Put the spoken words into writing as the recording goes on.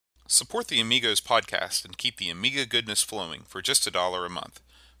Support the Amigos podcast and keep the Amiga goodness flowing for just $1 a month.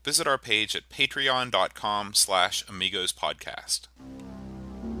 Visit our page at patreon.com/AmigosPodcast.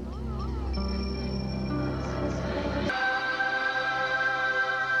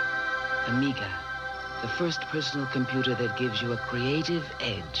 Amiga, the first personal computer that gives you a creative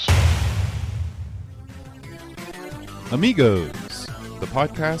edge. Amigos, the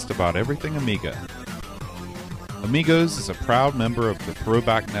podcast about everything Amiga. Amigos is a proud member of the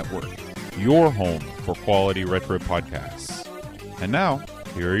Throwback Network, your home for quality retro podcasts. And now,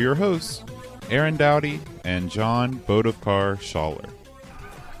 here are your hosts, Aaron Dowdy and John Bodovkar Schaller.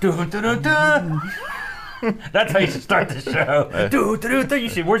 That's how you should start the show. You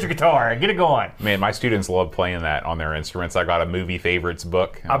should. Where's your guitar? Get it going. Man, my students love playing that on their instruments. I got a movie favorites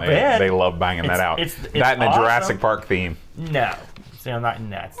book. I bet. They love banging that out. It's that and the awesome. Jurassic Park theme. No. See, I'm not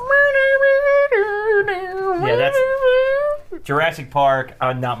nuts. Yeah, that's Jurassic Park.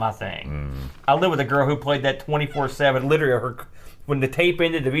 Not my thing. I lived with a girl who played that 24/7. Literally, when the tape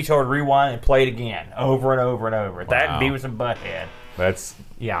ended, the VCR would rewind and play it again, over and over and over. That and Beavis and Butthead. That's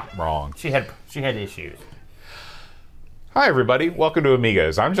wrong. She had issues. Hi, everybody. Welcome to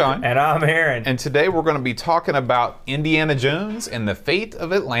Amigos. I'm John. And I'm Aaron. And today we're going to be talking about Indiana Jones and the Fate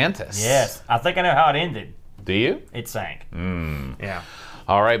of Atlantis. Yes, I think I know how it ended. Do you? It sank. Yeah.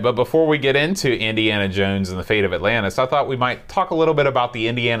 All right, but before we get into Indiana Jones and the Fate of Atlantis, I thought we might talk a little bit about the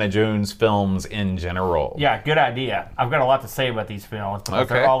Indiana Jones films in general. Yeah, good idea. I've got a lot to say about these films because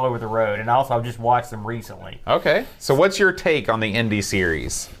they're all over the road, and also I've just watched them recently. Okay, so what's your take on the Indy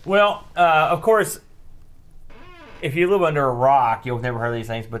series? Well, of course, if you live under a rock, you'll never heard of these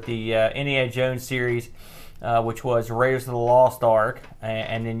things, but the Indiana Jones series, which was Raiders of the Lost Ark,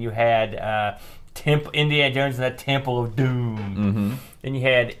 and then you had Indiana Jones and the Temple of Doom. Mm-hmm. Then you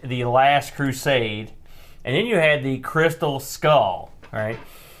had The Last Crusade, and then you had the Crystal Skull, right?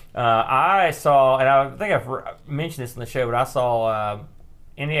 I saw, and I think I've mentioned this in the show, but I saw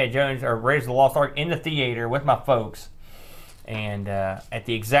Indiana Jones, or Raiders of the Lost Ark in the theater with my folks, and at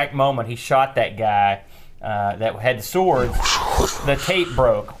the exact moment he shot that guy that had the swords, the tape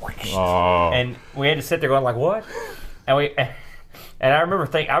broke. And we had to sit there going like, what? And I remember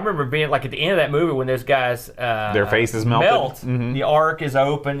being like at the end of that movie when those guys their faces melt. Mm-hmm. The ark is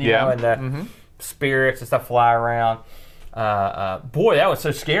open, you know, and the spirits and stuff fly around. Boy, that was so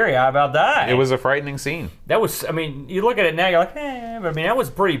scary. I about died. It was a frightening scene. That was, I mean, you look at it now, you're like, but I mean, that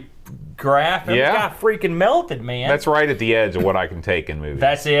was pretty graphic. Yeah. The guy freaking melted, man. That's right at the edge of what I can take in movies.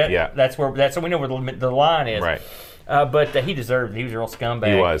 That's it. Yeah. That's we know where the line is. Right. But he deserved it. He was a real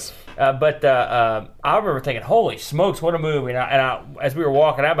scumbag. He was. But I remember thinking, holy smokes, what a movie. And I, as we were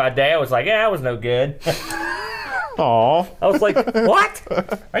walking out, my dad was like, that was no good. Aw. I was like, what?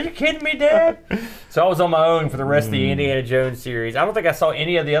 Are you kidding me, Dad? So I was on my own for the rest of the Indiana Jones series. I don't think I saw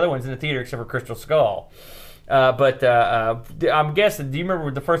any of the other ones in the theater except for Crystal Skull. But I'm guessing, do you remember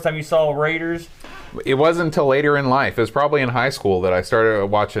the first time you saw Raiders? It wasn't until later in life. It was probably in high school that I started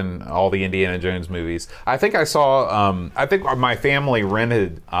watching all the Indiana Jones movies. I think I saw, I think my family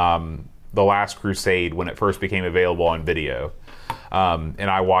rented The Last Crusade when it first became available on video. And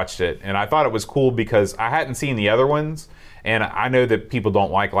I watched it. And I thought it was cool because I hadn't seen the other ones. And I know that people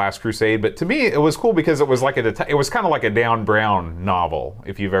don't like Last Crusade, but to me it was cool because it was like it was kind of like a Dan Brown novel.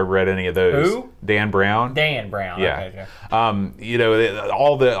 If you've ever read any of those, Who? Dan Brown. Dan Brown. Yeah. Okay, sure. You know,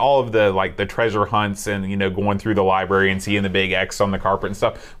 all of the like the treasure hunts and, you know, going through the library and seeing the big X on the carpet and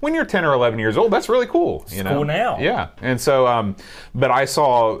stuff. When you're 10 or 11 years old, that's really cool. You know? Cool now. Yeah. And so, but I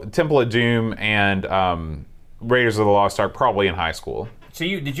saw Temple of Doom and Raiders of the Lost Ark probably in high school. So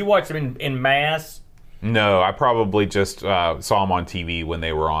did you watch them in mass? No, I probably just saw them on TV when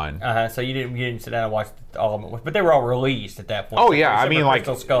they were on. So you didn't sit down and watch all of them, but they were all released at that point. Oh yeah, I mean, like,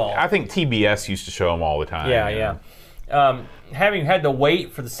 Crystal Skull. I think TBS used to show them all the time. Yeah, you know? yeah. Having had to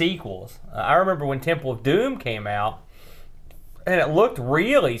wait for the sequels, I remember when Temple of Doom came out, and it looked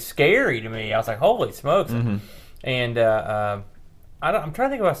really scary to me. I was like, holy smokes. And I'm trying to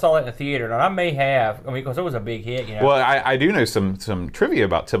think if I saw that in the theater, and I may have. I mean, because it was a big hit, you know. Well, I do know some trivia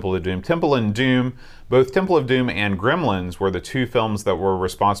about Temple of Doom. Both Temple of Doom and Gremlins were the two films that were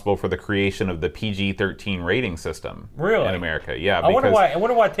responsible for the creation of the PG-13 rating system. Really? In America, yeah. I wonder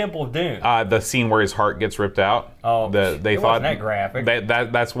why Temple of Doom. The scene where his heart gets ripped out. Oh, they it thought wasn't that graphic.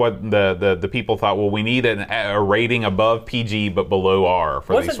 That's what the people thought. Well, we need a rating above PG but below R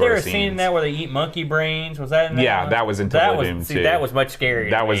for Wasn't these sort there of a scene in scenes. that where they eat monkey brains? Was that in that Yeah, one? that was in Temple of Doom too. That was much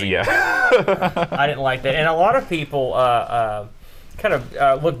scarier. That to was me. yeah. I didn't like that, and a lot of people kind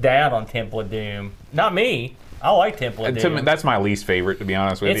of looked down on Temple of Doom. Not me. I like Temple of Doom. That's my least favorite, to be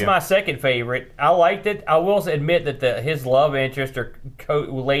honest with you. It's my second favorite. I liked it. I will admit that his love interest or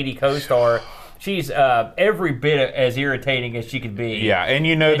lady co-star, she's every bit as irritating as she could be. Yeah, and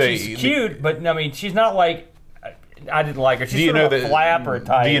she's cute, but I mean, she's not like I didn't like her. She's sort of a flapper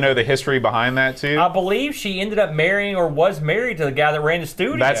type. Do you know the history behind that too? I believe she ended up marrying or was married to the guy that ran the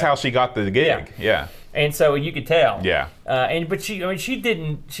studio. That's how she got the gig. Yeah. And so you could tell. Yeah. But she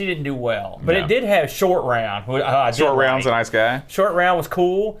didn't do well. But it did have Short Round. Short Round's a nice guy. Short Round was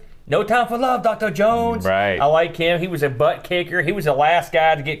cool. No Time for Love, Dr. Jones. Right. I like him. He was a butt kicker. He was the last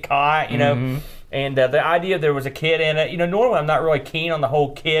guy to get caught, you know. And the idea there was a kid in it. You know, normally I'm not really keen on the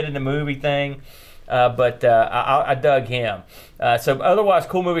whole kid in the movie thing. But I dug him. So otherwise,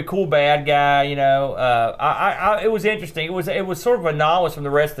 cool movie, cool bad guy. You know, it was interesting. It was sort of anomalous from the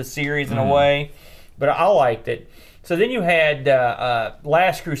rest of the series in a way, but I liked it. So then you had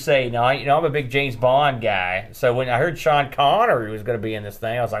Last Crusade. Now, you know, I'm a big James Bond guy. So when I heard Sean Connery was going to be in this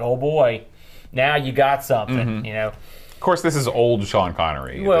thing, I was like, oh boy, now you got something. You know. Of course, this is old Sean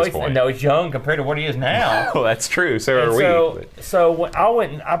Connery. Well, at this point. No, he's young compared to what he is now. Well, that's true. So are we. So when I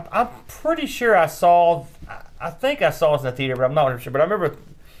went, I'm pretty sure I saw. I think I saw it in the theater, but I'm not sure. But I remember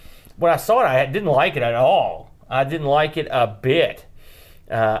when I saw it, I didn't like it at all. I didn't like it a bit.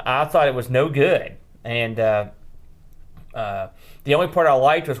 I thought it was no good. And the only part I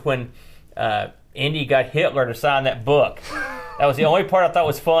liked was when Indy got Hitler to sign that book. That was the only part I thought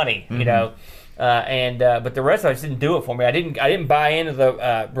was funny. You know. But the rest of it just didn't do it for me. I didn't buy into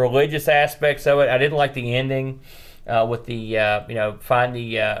the religious aspects of it. I didn't like the ending with the find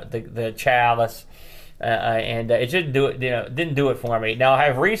the chalice, and it didn't do it. Didn't do it for me. Now I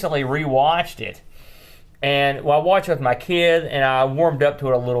have recently rewatched it, and I watched it with my kid, and I warmed up to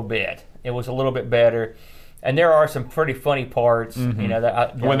it a little bit. It was a little bit better. And there are some pretty funny parts, you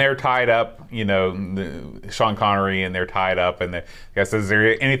know. When they're tied up, you know, Sean Connery, and they're tied up, and the guy says, "Is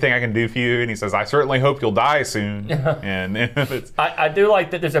there anything I can do for you?" And he says, "I certainly hope you'll die soon." And I do like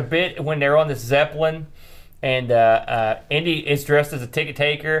that. There's a bit when they're on this Zeppelin, and Indy is dressed as a ticket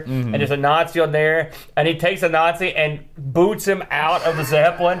taker, and there's a Nazi on there, and he takes a Nazi and boots him out of the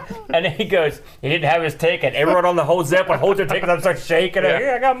Zeppelin, and then he goes, he didn't have his ticket. Everyone on the whole Zeppelin holds their ticket and starts shaking it.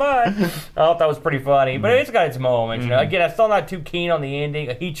 Here, I got mine. I thought that was pretty funny, but it's got its moments. You know, again, I'm still not too keen on the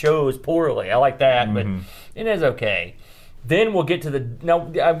ending. He chose poorly. I like that, but it is okay. Then we'll get to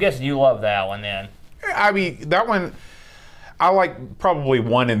I'm guessing you love that one then. I mean, that one, I like probably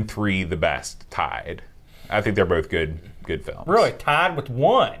 1 and 3 the best, tied. I think they're both good films. Really? Tied with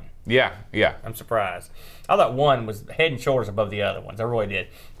 1? Yeah. I'm surprised. I thought 1 was head and shoulders above the other ones. I really did.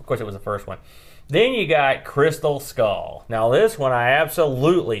 Of course, it was the first one. Then you got Crystal Skull. Now, this one I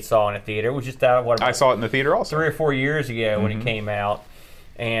absolutely saw in a theater. It was just out of I saw it in the theater also. 3 or 4 years ago when it came out.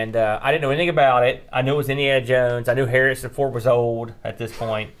 And I didn't know anything about it. I knew it was Indiana Jones. I knew Harrison Ford was old at this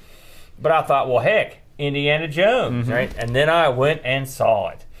point. But I thought, well, heck, Indiana Jones, right? And then I went and saw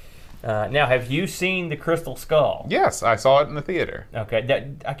it. Now, have you seen the Crystal Skull? Yes, I saw it in the theater. Okay,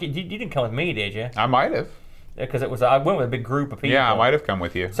 you didn't come with me, did you? I might have. Because I went with a big group of people. Yeah, I might have come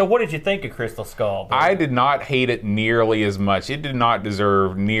with you. So what did you think of Crystal Skull? Bill? I did not hate it nearly as much. It did not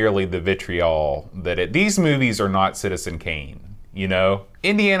deserve nearly the vitriol that it... These movies are not Citizen Kane, you know?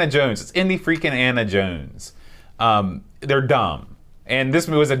 Indiana Jones. It's Indy freaking Anna Jones. They're dumb. And this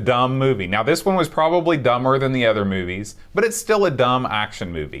was a dumb movie. Now, this one was probably dumber than the other movies, but it's still a dumb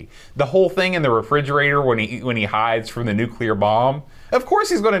action movie. The whole thing in the refrigerator when he hides from the nuclear bomb, of course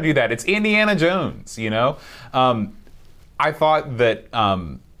he's going to do that. It's Indiana Jones, you know? I thought that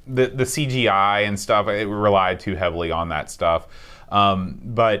the CGI and stuff, it relied too heavily on that stuff.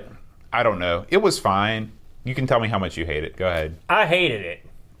 But I don't know. It was fine. You can tell me how much you hate it. Go ahead. I hated it.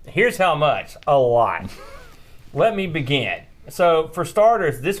 Here's how much. A lot. Let me begin. So, for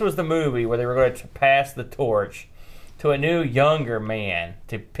starters, this was the movie where they were going to pass the torch to a new, younger man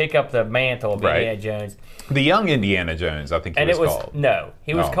to pick up the mantle of Indiana Jones. The young Indiana Jones, I think he was called. No,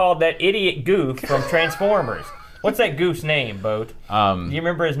 he was called that idiot goof from Transformers. What's that goof's name, Boat? Do you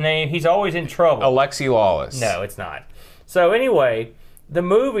remember his name? He's always in trouble. Alexi Lawless. No, it's not. So, anyway, the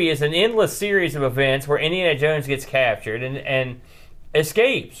movie is an endless series of events where Indiana Jones gets captured and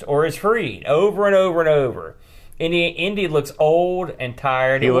escapes or is freed over and over and over. Indy looks old and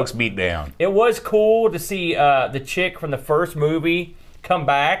tired. He looks beat down. It was cool to see the chick from the first movie come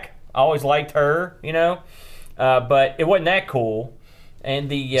back. I always liked her, you know, but it wasn't that cool. And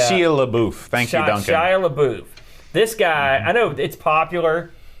the Shia LaBeouf. Thank you, Duncan. Shia LaBeouf. This guy, I know it's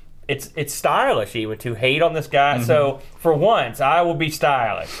popular. It's stylish even to hate on this guy. So for once, I will be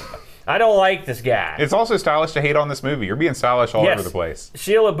stylish. I don't like this guy. It's also stylish to hate on this movie. You're being stylish all Yes. over the place.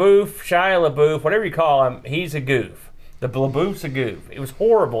 Shia LaBeouf, whatever you call him, he's a goof. The LaBeouf's a goof. It was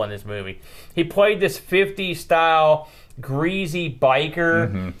horrible in this movie. He played this 50s style greasy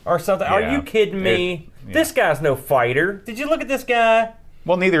biker or something. Are Yeah. you kidding me? This guy's no fighter. Did you look at this guy?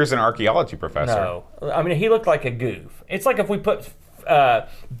 Well, neither is an archaeology professor. No. I mean, he looked like a goof. It's like if we put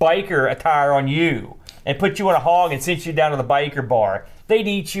biker attire on you and put you on a hog and sent you down to the biker bar. They'd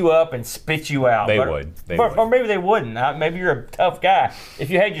eat you up and spit you out. They would. They but, would. Or maybe they wouldn't. Maybe you're a tough guy. If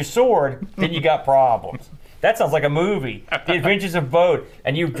you had your sword, then you got problems. That sounds like a movie. The Adventures of Boat,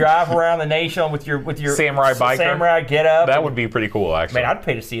 and you drive around the nation with your Samurai biker. Samurai get up. That would be pretty cool, actually. Man, I'd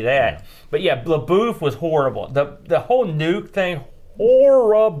pay to see that. But yeah, LaBeouf was horrible. The whole nuke thing,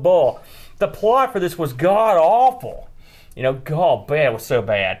 horrible. The plot for this was god awful. You know, God, bad. It was so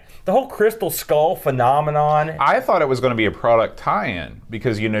bad. The whole Crystal Skull phenomenon. I thought it was going to be a product tie-in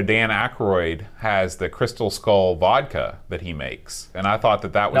because, you know, Dan Aykroyd has the Crystal Skull vodka that he makes. And I thought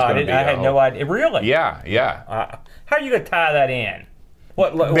that was going to be I had no idea. Really? Yeah, yeah. How are you going to tie that in?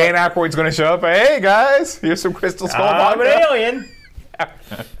 What? Dan Aykroyd's going to show up. Hey, guys, here's some Crystal Skull I'm vodka. an alien.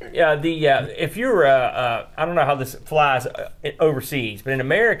 Yeah, if you're, I don't know how this flies overseas, but in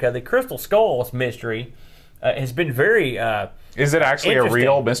America, the Crystal Skulls mystery has been very Is it actually a interesting.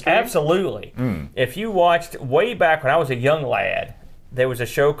 real mystery? Absolutely. If you watched way back when I was a young lad, there was a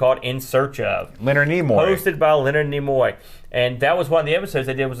show called In Search Of, Leonard Nimoy. hosted by Leonard Nimoy, and that was one of the episodes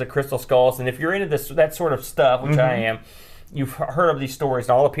they did was the Crystal Skulls. And if you're into that sort of stuff, which I am, you've heard of these stories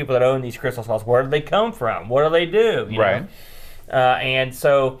and all the people that own these Crystal Skulls. Where do they come from? What do they do? You Right. know? And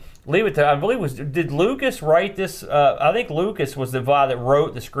so leave it to, I believe did Lucas write this? I think Lucas was the guy that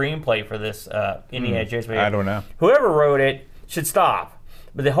wrote the screenplay for this Indiana Jones movie. I don't know. Whoever wrote it should stop.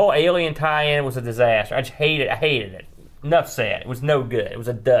 But the whole alien tie-in was a disaster. I hated it. Enough said. It was no good. It was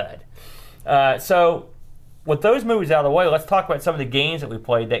a dud. So with those movies out of the way, let's talk about some of the games that we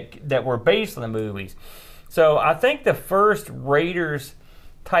played that were based on the movies. So I think the first Raiders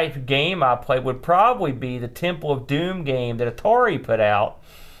type game I played would probably be the Temple of Doom game that Atari put out.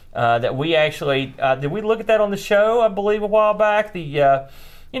 That we actually did we look at that on the show? I believe a while back. The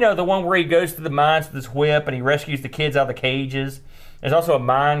the one where he goes to the mines with his whip and he rescues the kids out of the cages. There's also a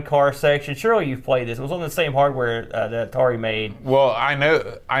mine car section. Surely you've played this. It was on the same hardware that Atari made. Well, I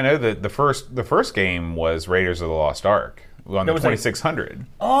know that the first game was Raiders of the Lost Ark on the 2600.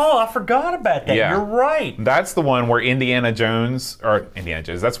 Oh, I forgot about that. Yeah. You're right. That's the one where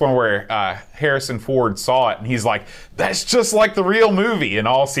that's one where Harrison Ford saw it and he's like, that's just like the real movie. In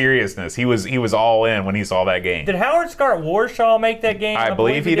all seriousness, he was all in when he saw that game. Did Howard Scott Warshaw make that game? I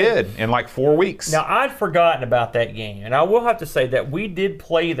believe he did in like 4 weeks. Now, I'd forgotten about that game, and I will have to say that we did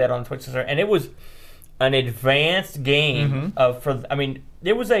play that on Twitch, and it was an advanced game.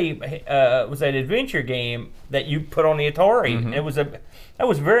 It was an adventure game that you put on the Atari. And that was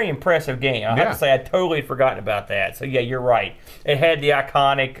a very impressive game. I have to say I totally had forgotten about that. So yeah, you're right. It had the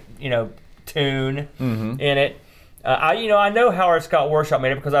iconic tune in it. I know Howard Scott Warshaw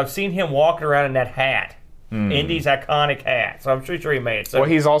made it because I've seen him walking around in that hat. Indy's iconic hat. So I'm sure he made it. So, well,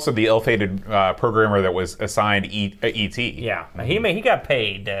 he's also the ill-fated programmer that was assigned E.T. Yeah, he got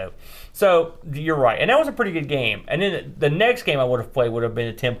paid though. So you're right, and that was a pretty good game. And then the next game I would have played would have been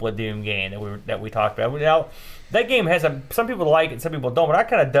the Temple of Doom game that we talked about. Now that game has some people like it, some people don't, but I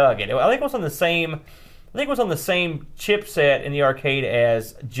kind of dug it. I think it was on the same. Chipset in the arcade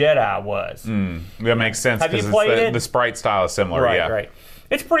as Jedi was. That makes sense Have you because played it? The sprite style is similar. Right, yeah. right.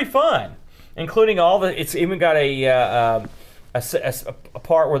 It's pretty fun, including all the. It's even got a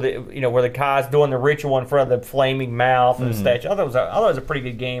part where the guy's doing the ritual in front of the flaming mouth and the statue. I thought it was a pretty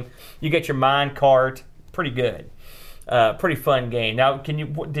good game. You get your mine cart, pretty good, pretty fun game. Now, can you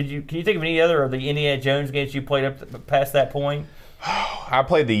think of any other of the Indiana Jones games you played up past that point? I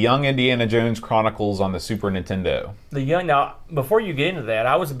played the Young Indiana Jones Chronicles on the Super Nintendo. Now, before you get into that,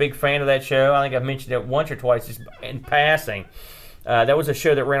 I was a big fan of that show. I think I've mentioned it once or twice just in passing. That was a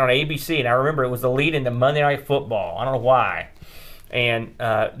show that ran on ABC, and I remember it was the lead into Monday Night Football. I don't know why. And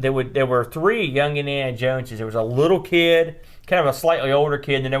there were 3 young Indiana Joneses. There was a little kid, kind of a slightly older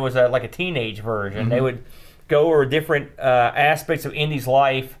kid, and then there was a teenage version. They would go over different aspects of Indy's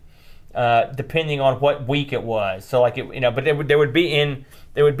life depending on what week it was. So but they would be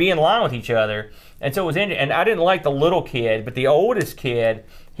in line with each other. And so it was and I didn't like the little kid, but the oldest kid,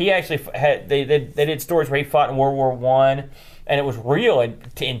 he actually had they did stories where he fought in World War I, and it was real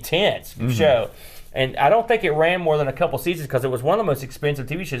intense show. And I don't think it ran more than a couple seasons because it was one of the most expensive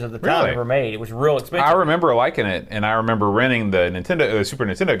TV shows of the time Really? ever made. It was real expensive. I remember liking it, and I remember renting the Super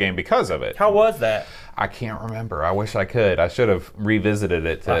Nintendo game because of it. How was that? I can't remember. I wish I could. I should have revisited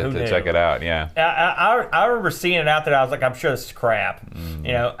it to check it out. Yeah. I remember seeing it out there. I was like, I'm sure this is crap.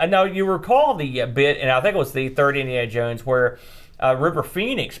 You know, and now you recall the bit, and I think it was the third Indiana Jones where River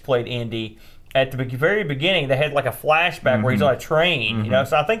Phoenix played Indy. At the very beginning, they had like a flashback where he's on a train, you know.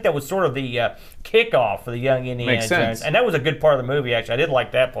 So I think that was sort of the kickoff for the young Indiana Makes Jones, sense. and that was a good part of the movie. Actually, I did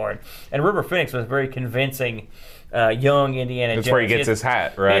like that part. And River Phoenix was very convincing, young Indiana Jones. That's where he gets his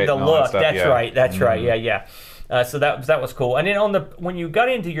hat, right? He had the and all that look. stuff, That's yeah. right. That's right. Yeah. So that was cool. And then when you got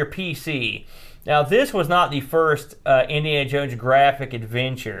into your PC, now this was not the first Indiana Jones graphic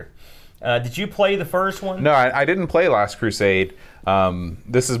adventure. Did you play the first one? No, I didn't play Last Crusade.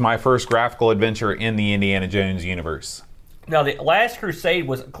 This is my first graphical adventure in the Indiana Jones universe. Now, the Last Crusade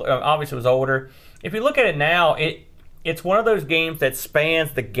was obviously was older. If you look at it now, it's one of those games that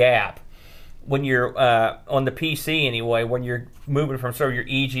spans the gap when you're on the PC anyway. When you're moving from sort of your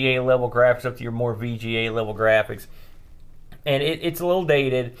EGA level graphics up to your more VGA level graphics, and it's a little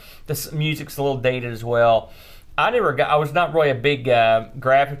dated. The music's a little dated as well. I was not really a big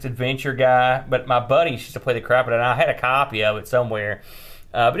graphics adventure guy, but my buddies used to play the crap out of it, and I had a copy of it somewhere.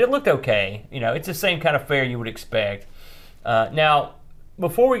 But it looked okay. You know, it's the same kind of fare you would expect. Now,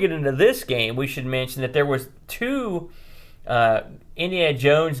 before we get into this game, we should mention that there was two Indiana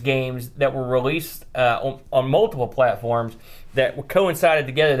Jones games that were released on multiple platforms that coincided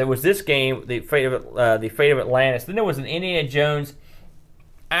together. There was this game, the Fate of Atlantis. Then there was an Indiana Jones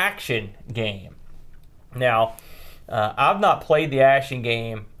action game. Now, I've not played the action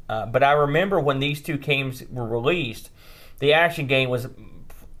game, but I remember when these two games were released, the action game was,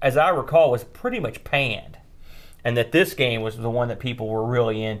 as I recall, was pretty much panned, and that this game was the one that people were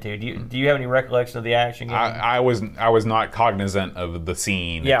really into. Do you have any recollection of the action game? I was not cognizant of the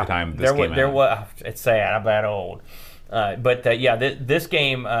scene at the time this came out. It's sad. I'm that old, but this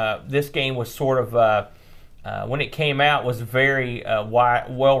game was sort of. When it came out, was very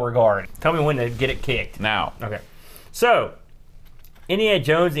well regarded. Tell me when to get it kicked. Now. Okay. So, Indiana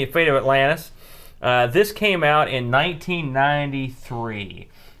Jones and the Fate of Atlantis. This came out in 1993.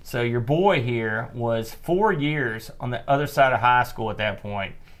 So your boy here was 4 years on the other side of high school at that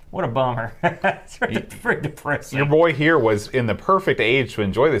point. What a bummer. It's very depressing. Your boy here was in the perfect age to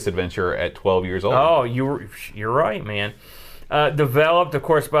enjoy this adventure at 12 years old. Oh, you're right, man. Developed, of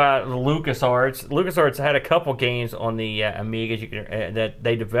course, by LucasArts. LucasArts had a couple games on the Amigas that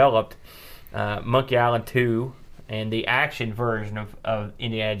they developed. Monkey Island 2 and the action version of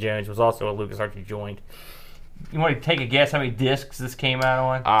Indiana Jones was also a LucasArts joint. You want to take a guess how many discs this came out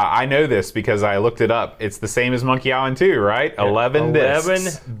on? I know this because I looked it up. It's the same as Monkey Island 2, right? 11 discs.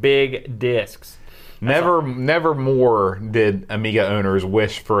 11 big discs. Never more did Amiga owners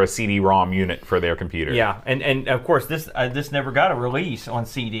wish for a CD-ROM unit for their computer. Yeah, and of course this never got a release on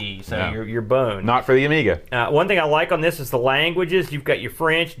CD, so No. you're boned. Not for the Amiga. One thing I like on this is the languages. You've got your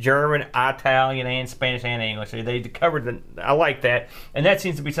French, German, Italian, and Spanish and English. So they covered I like that, and that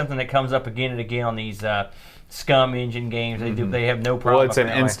seems to be something that comes up again and again on these Scum Engine games. They have no problem. Well, it's an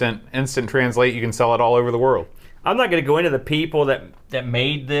apparently. instant translate. You can sell it all over the world. I'm not going to go into the people that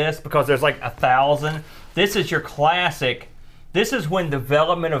made this because there's like 1,000. This is your classic. This is when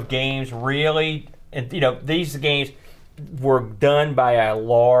development of games really, these games were done by a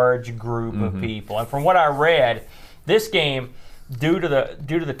large group of people. And from what I read, this game, due to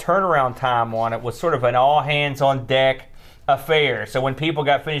the turnaround time on it, was sort of an all hands on deck affair. So when people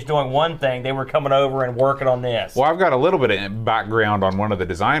got finished doing one thing, they were coming over and working on this. Well, I've got a little bit of background on one of the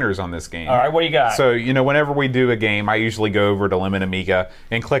designers on this game. All right, what do you got? So, whenever we do a game, I usually go over to Lemon Amiga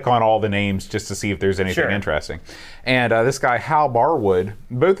and click on all the names just to see if there's anything interesting. And this guy, Hal Barwood,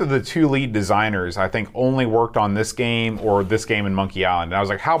 both of the two lead designers, I think, only worked on this game or this game in Monkey Island. And I was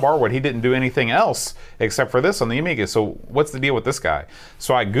like, Hal Barwood, he didn't do anything else except for this on the Amiga. So what's the deal with this guy?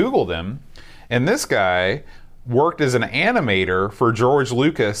 So I Googled him, and this guy worked as an animator for George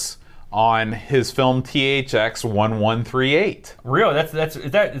Lucas on his film THX 1138. Really? Is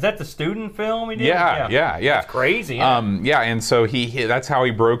that the student film he did? Yeah. That's crazy. And so that's how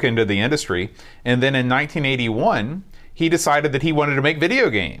he broke into the industry. And then in 1981, he decided that he wanted to make video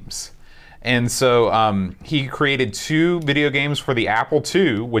games. And so he created 2 video games for the Apple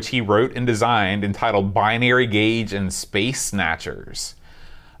II, which he wrote and designed, entitled Binary Gauge and Space Snatchers.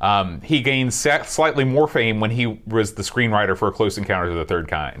 He gained slightly more fame when he was the screenwriter for Close Encounters of the Third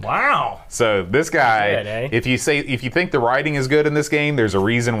Kind. Wow. So this guy, Good, eh? if you think the writing is good in this game, there's a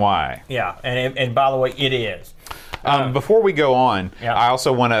reason why. Yeah, and by the way, it is. Before we go on, Yeah. I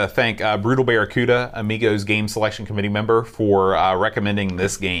also want to thank Brutal Barracuda, Amigos Game Selection Committee member, for recommending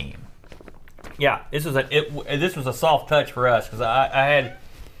this game. Yeah, this was a soft touch for us because I had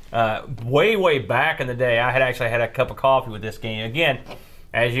way back in the day, I had actually had a cup of coffee with this game. Again,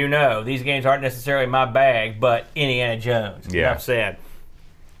 as you know, these games aren't necessarily my bag, but Indiana Jones. Yeah. Enough said.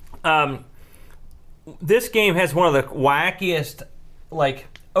 This game has one of the wackiest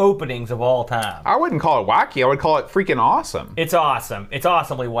openings of all time. I wouldn't call it wacky. I would call it freaking awesome. It's awesome. It's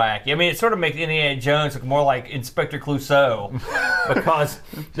awesomely wacky. I mean, it sort of makes Indiana Jones look more like Inspector Clouseau because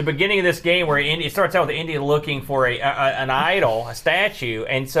the beginning of this game where it starts out with India looking for an idol, a statue,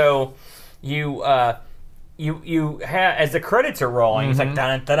 and so you have as the credits are rolling, it's like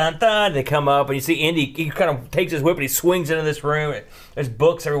dun dun dun dun. They come up and you see Indy. He kind of takes his whip and he swings into this room. There's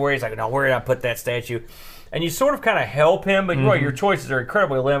books everywhere. He's like, "No, where did I put that statue?" And you sort of kind of help him, but boy, your choices are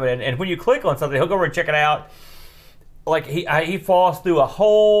incredibly limited. And when you click on something, he'll go over and check it out. Like he falls through a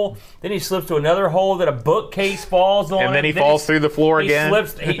hole, then he slips to another hole that a bookcase falls on, And then he falls through the floor again.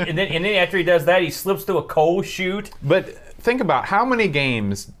 And then after he does that, he slips through a coal chute. But think about how many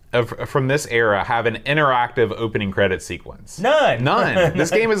games from this era have an interactive opening credit sequence. None. This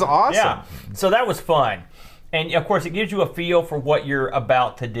game is awesome. Yeah. So that was fun. And, of course, it gives you a feel for what you're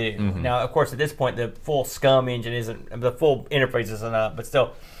about to do. Now, of course, at this point, the full SCUM engine isn't, the full interface isn't up, but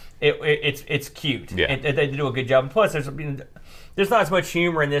still, it's cute. Yeah. They do a good job. And plus, there's not as much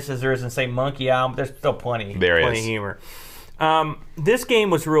humor in this as there is in, say, Monkey Island, but there's still plenty of humor. This game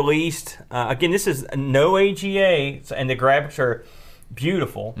was released, again, this is no AGA, and the graphics are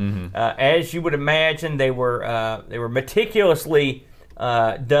beautiful. As you would imagine, they were meticulously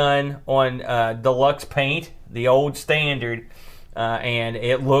done on deluxe paint, the old standard, and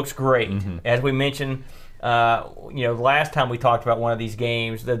it looks great. As we mentioned, last time we talked about one of these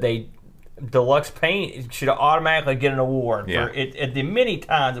games, that deluxe paint should automatically get an award for it. The many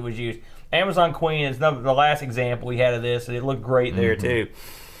times it was used. Amazon Queen is the last example we had of this, and it looked great there too.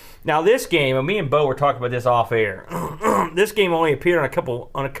 Now this game, and me and Bo were talking about this off air. This game only appeared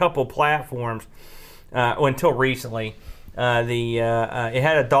on a couple platforms until recently. It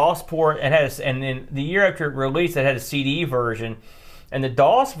had a DOS port. And then the year after it released, it had a CD version, and the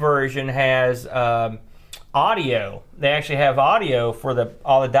DOS version has audio. They actually have audio for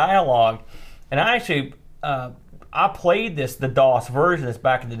all the dialogue, and I actually I played the DOS version that's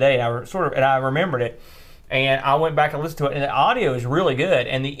back in the day, and I remembered it, and I went back and listened to it, and the audio is really good.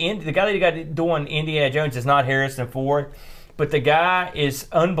 And the guy that got doing Indiana Jones is not Harrison Ford, but the guy is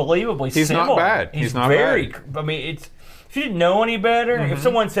unbelievably similar. Not bad. He's not very bad. I mean, if you didn't know any better, if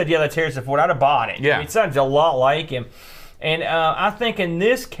someone said, "Yeah, that's Harrison Ford," I'd have bought it. Yeah. I mean, it sounds a lot like him. And I think in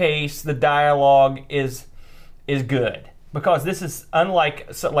this case, the dialogue is good. Because this is unlike,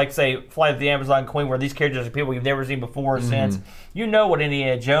 say, Flight of the Amazon Queen, where these characters are people you've never seen before or since. You know what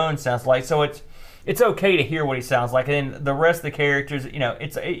Indiana Jones sounds like, so it's okay to hear what he sounds like. And then the rest of the characters, you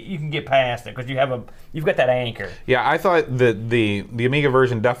can get past it because you've got that anchor. Yeah, I thought that the Amiga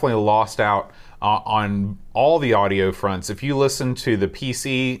version definitely lost out on all the audio fronts. If you listen to the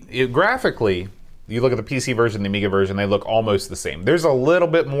PC, graphically, you look at the PC version, the Amiga version, they look almost the same. There's a little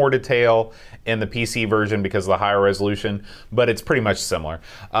bit more detail in the PC version because of the higher resolution, but it's pretty much similar.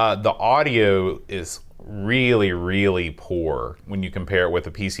 The audio is really, really poor when you compare it with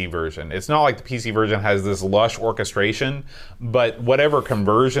the PC version. It's not like the PC version has this lush orchestration, but whatever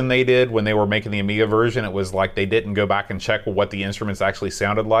conversion they did when they were making the Amiga version, it was like they didn't go back and check what the instruments actually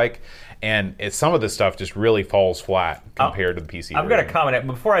sounded like, and some of the stuff just really falls flat compared to the PC version. I've got a comment,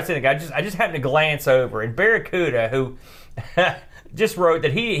 but before I say that, I just happened to glance over, and Barracuda, who just wrote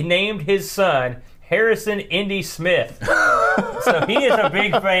that he named his son Harrison Indy Smith. So he is a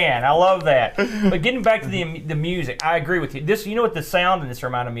big fan. I love that. But getting back to the music, I agree with you. This, you know what the sound in this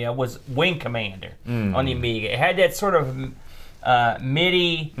reminded me of was Wing Commander on the Amiga. It had that sort of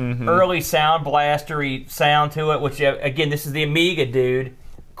MIDI, early sound blastery sound to it, which, again, this is the Amiga, dude.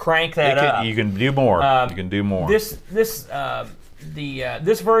 Crank that up. You can do more. You can do more. This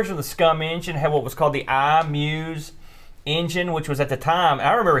version of the SCUM engine had what was called the iMuse engine, which was at the time,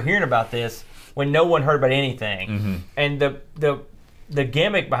 I remember hearing about this when no one heard about anything. And the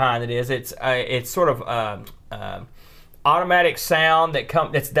gimmick behind it is it's sort of automatic sound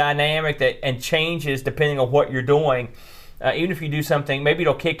that's dynamic and changes depending on what you're doing. Even if you do something, maybe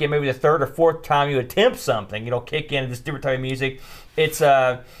it'll kick in maybe the third or fourth time you attempt something, it'll kick in this different type of music. It's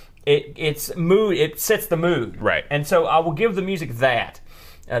mood. It sets the mood. Right. And so I will give the music that.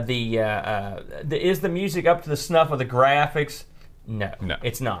 Is the music up to the snuff of the graphics? No,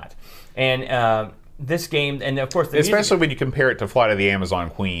 it's not. And this game, and of course, especially when you compare it to Flight of the Amazon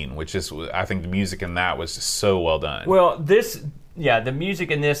Queen, which is, I think the music in that was just so well done. Well, the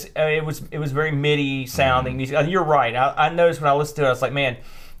music in this, it was very MIDI sounding music. You're right. I noticed when I listened to it, I was like, man,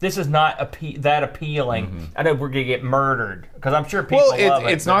 this is not that appealing. I know we're gonna get murdered because I'm sure people love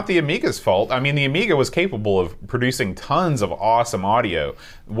it. It's not the Amiga's fault. I mean, the Amiga was capable of producing tons of awesome audio.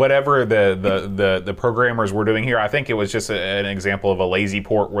 Whatever the programmers were doing here, I think it was just an example of a lazy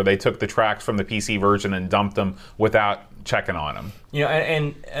port where they took the tracks from the PC version and dumped them without checking on them. You know,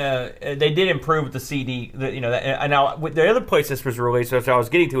 and they did improve with the CD. Now the other place this was released, which I was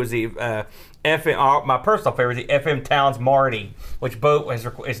getting to, was the FM. My personal favorite is the FM Towns Marty, which Boat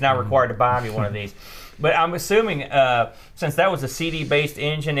is now required to buy me one of these. But I'm assuming since that was a CD-based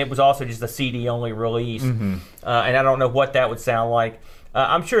engine, it was also just a CD-only release, and I don't know what that would sound like.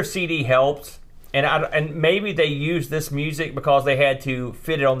 I'm sure CD helped, and maybe they used this music because they had to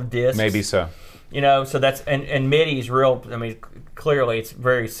fit it on the discs. Maybe so. You know, so that's and MIDI is real. I mean, clearly it's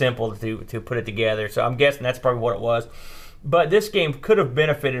very simple to put it together. So I'm guessing that's probably what it was. But this game could have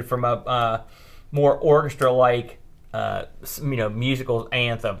benefited from a more orchestra-like, musical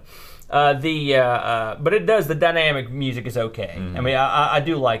anthem. But it does. The dynamic music is okay. I mean, I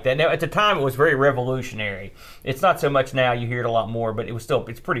do like that. Now, at the time, it was very revolutionary. It's not so much now. You hear it a lot more, but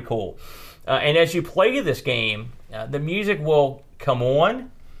it's pretty cool. And as you play this game, the music will come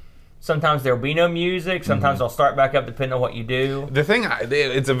on. Sometimes there'll be no music. Sometimes they'll start back up depending on what you do. The thing,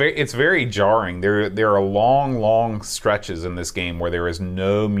 it's very jarring. There are long stretches in this game where there is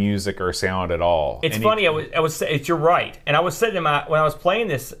no music or sound at all. It's funny. You're right. And I was sitting when I was playing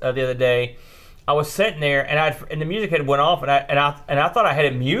this the other day. I was sitting there and the music had went off and I thought I had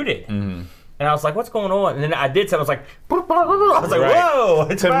it muted. And I was like, what's going on? And then I did something. I was like, whoa,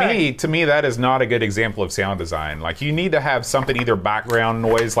 it's back. To me, that is not a good example of sound design. Like, you need to have something, either background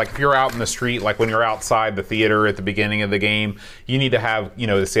noise, like if you're out in the street, like when you're outside the theater at the beginning of the game, you need to have,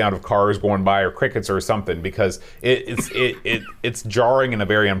 the sound of cars going by or crickets or something, because it's jarring in a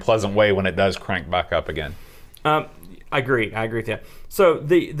very unpleasant way when it does crank back up again. I agree with that. So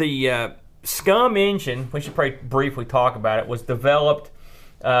the SCUM engine, we should probably briefly talk about it, was developed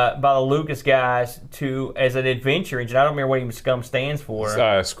by the Lucas guys as an adventure engine. I don't remember what even SCUM stands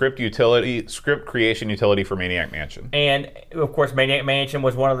for. Script creation utility for Maniac Mansion. And of course, Maniac Mansion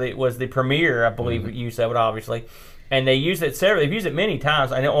was was the premier, I believe, use of it, obviously. And they used it they've used it many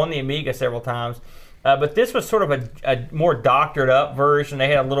times. I know on the Amiga several times. But this was sort of a more doctored up version. They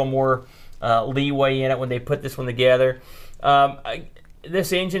had a little more leeway in it when they put this one together.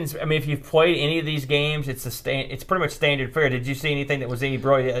 This engine's, I mean, if you've played any of these games, it's pretty much standard fare. Did you see anything that was any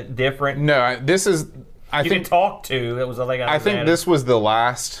really different? No, this is. I think this was the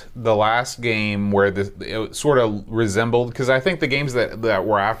last game where it sort of resembled, because I think the games that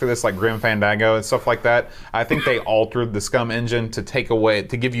were after this, like Grim Fandango and stuff like that, I think they altered the SCUM engine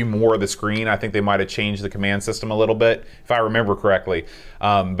to give you more of the screen. I think they might have changed the command system a little bit, if I remember correctly.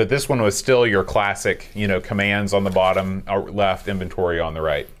 But this one was still your classic, commands on the bottom left, inventory on the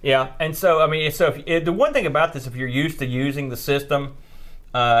right. Yeah, and so I mean, the one thing about this, if you're used to using the system,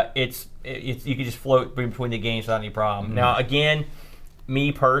 you can just float between the games without any problem. Now, again,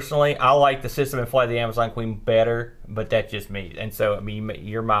 me personally, I like the system in Flight of the Amazon Queen better, but that's just me. And so, I mean,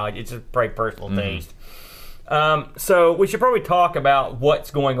 your mileage, it's a pretty personal taste. So we should probably talk about what's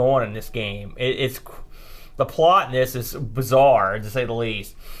going on in this game. The plot in this is bizarre, to say the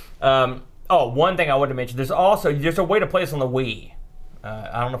least. One thing I wanted to mention, there's a way to play this on the Wii.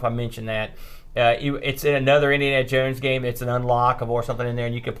 I don't know if I mentioned that. It's in another Indiana Jones game. It's an unlockable or something in there,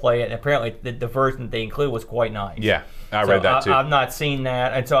 and you can play it. And apparently, the version that they include was quite nice. Yeah, I read that too. I've not seen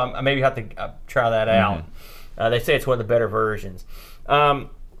that, and so I maybe have to try that out. They say it's one of the better versions.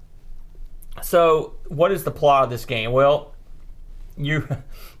 So, what is the plot of this game? Well, you're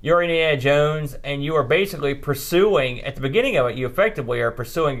Indiana Jones, and you are basically pursuing. At the beginning of it, you effectively are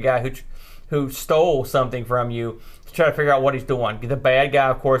pursuing a guy who stole something from you. Try to figure out what he's doing. The bad guy,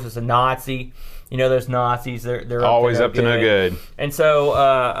 of course, is a Nazi. Those Nazis, they're always up to no good. And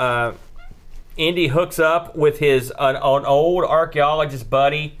so Indy hooks up with an old archaeologist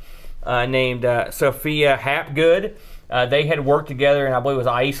buddy named Sophia Hapgood. They had worked together in, I believe it was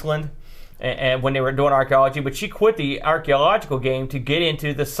Iceland, and when they were doing archaeology, but she quit the archaeological game to get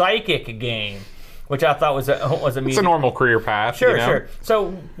into the psychic game, which I thought was a It's a normal career path. Sure.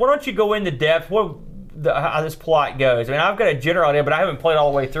 So why don't you go into depth? How this plot goes. I mean, I've got a general idea, but I haven't played all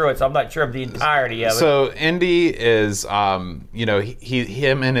the way through it, so I'm not sure of the entirety of it. So Indy is, him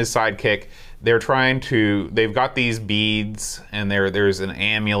and his sidekick, they've got these beads, and there's an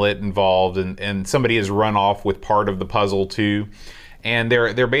amulet involved, and somebody has run off with part of the puzzle too. and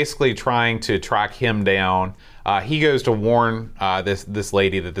they're basically trying to track him down. He goes to warn this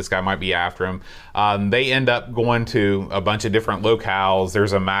lady that this guy might be after him. They end up going to a bunch of different locales.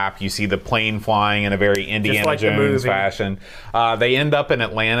 There's a map. You see the plane flying in a very Indiana like Jones fashion. They end up in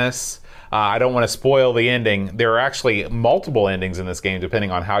Atlantis. I don't want to spoil the ending. There are actually multiple endings in this game,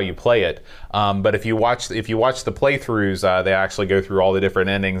 depending on how you play it. But if you watch the playthroughs, they actually go through all the different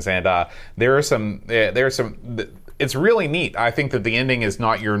endings, and there are some. It's really neat. I think that the ending is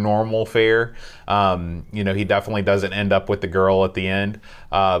not your normal fare. He definitely doesn't end up with the girl at the end,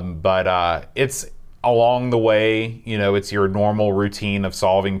 but it's along the way. It's your normal routine of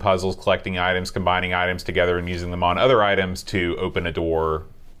solving puzzles, collecting items, combining items together, and using them on other items to open a door,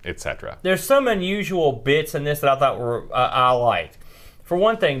 etc. There's some unusual bits in this that I thought were I liked. For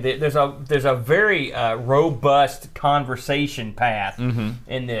one thing, there's a very robust conversation path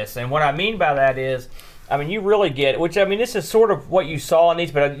in this, and what I mean by that is, you really get, this is sort of what you saw in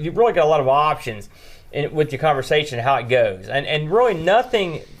these, but you really got a lot of options with your conversation, how it goes, and really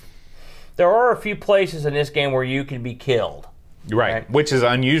nothing. There are a few places in this game where you can be killed. Right, which is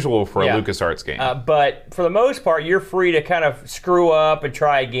unusual for a LucasArts game. But for the most part, you're free to kind of screw up and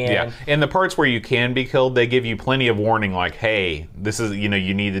try again. Yeah, and the parts where you can be killed, they give you plenty of warning, like, hey, this is, you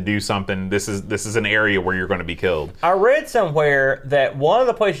need to do something. This is an area where you're going to be killed. I read somewhere that one of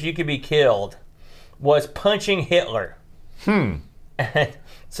the places you could be killed was punching Hitler.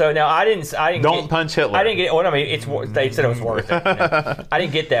 So now I didn't. Don't punch Hitler. I didn't get. Well, they said it was worth it. I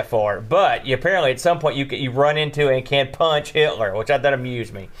didn't get that far, but apparently at some point you run into and can punch Hitler, which that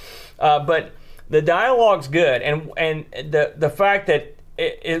amused me. But the dialogue's good, and the fact that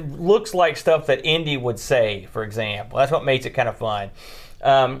it looks like stuff that Indy would say, for example, that's what makes it kind of fun.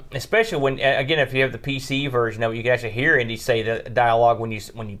 Especially when, again, if you have the PC version of it, you can actually hear Indy say the dialogue when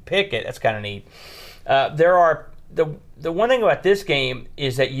you pick it. That's kind of neat. The one thing about this game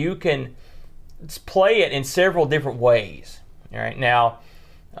is that you can play it in several different ways. All right, now,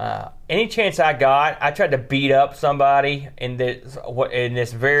 any chance I got, I tried to beat up somebody in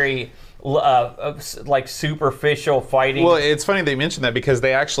this very superficial fighting. Well, it's funny they mentioned that because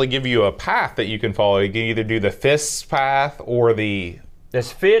they actually give you a path that you can follow. You can either do the fists path or the...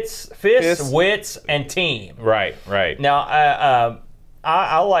 There's fists, wits, and team. Right. Now,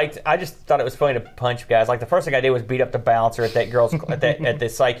 I just thought it was funny to punch guys. Like the first thing I did was beat up the bouncer at that girl's at the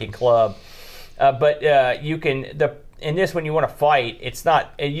psychic club. But you can in this, when you want to fight, it's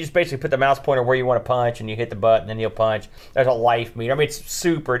not. You just basically put the mouse pointer where you want to punch, and you hit the button, and he'll punch. There's a life meter. It's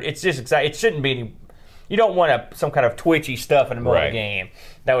super. It's just exact. It shouldn't be any. You don't want some kind of twitchy stuff in the middle of the game.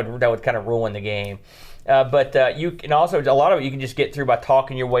 That would kind of ruin the game. But you can also, a lot of it you can just get through by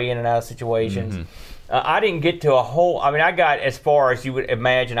talking your way in and out of situations. I didn't get to a whole... I got as far as you would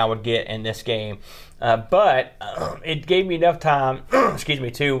imagine I would get in this game. But it gave me enough time,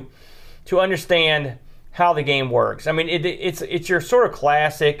 to understand how the game works. It's your sort of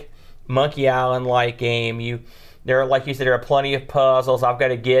classic Monkey Island-like game. Like you said, there are plenty of puzzles. I've got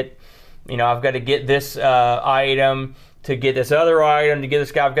to get this item to get this other item to get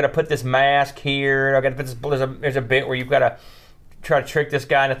this guy. I've got to put this mask here. I've got to put this. There's a bit where you've got to try to trick this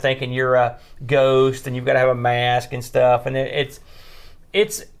guy into thinking you're a ghost, and you've got to have a mask and stuff. And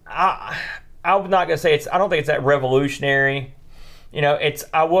I'm not gonna say I don't think it's that revolutionary.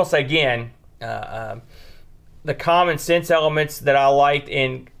 I will say again, the common sense elements that I liked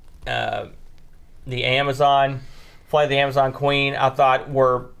in the Amazon Flight of the Amazon Queen, I thought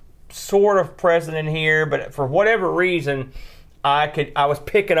were sort of present in here, but for whatever reason, I was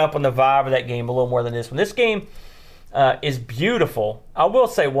picking up on the vibe of that game a little more than this one. This game is beautiful. I will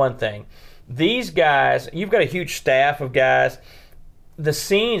say one thing. These guys, you've got a huge staff of guys.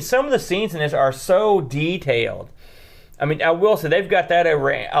 Some of the scenes in this are so detailed. I will say they've got that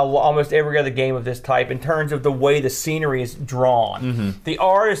over almost every other game of this type in terms of the way the scenery is drawn. The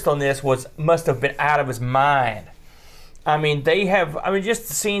artist on this must have been out of his mind. They have, just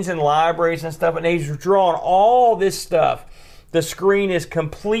the scenes in libraries and stuff, and they've drawn all this stuff. The screen is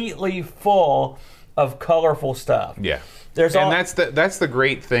completely full of colorful stuff. Yeah. That's the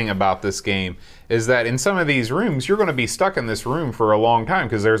great thing about this game is that in some of these rooms, you're going to be stuck in this room for a long time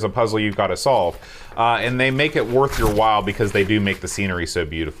because there's a puzzle you've got to solve. And they make it worth your while because they do make the scenery so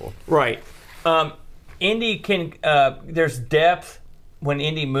beautiful. Right. Indy can, there's depth when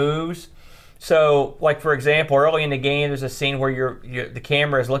Indy moves. So, like, for example, early in the game, there's a scene where the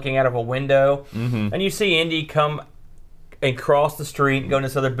camera is looking out of a window, and you see Indy come and cross the street and go in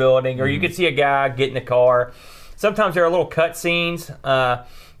this other building, or you can see a guy get in the car. Sometimes there are little cut scenes.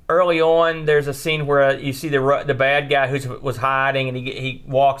 early on, there's a scene where you see the bad guy who was hiding, and he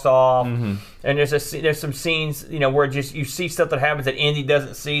walks off. And there's some scenes, where just you see stuff that happens that Indy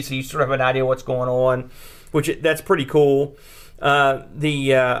doesn't see, so you sort of have an idea what's going on, that's pretty cool. I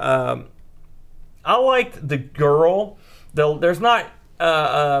liked the girl. There's not,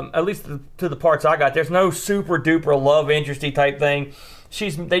 at least to the parts I got, there's no super duper love interesty type thing.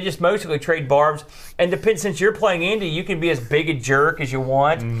 They just mostly trade barbs, and since you're playing Indy, you can be as big a jerk as you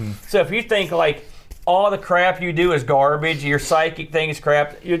want. So if you think like all the crap you do is garbage, your psychic thing is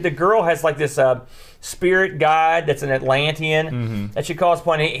crap. The girl has like this spirit guide that's an Atlantean that she calls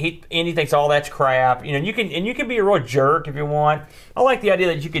upon. Indy thinks all that's crap. You can be a real jerk if you want. I like the idea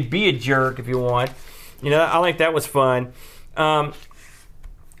that you could be a jerk if you want. I think that was fun.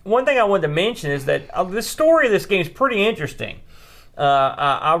 One thing I wanted to mention is that the story of this game is pretty interesting.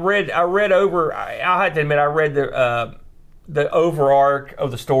 I read over. I had to admit, I read the overarch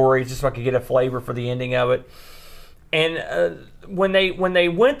of the story just so I could get a flavor for the ending of it. And when they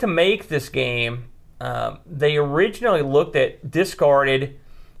went to make this game, they originally looked at discarded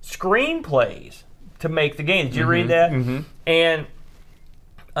screenplays to make the game. Did you read that? And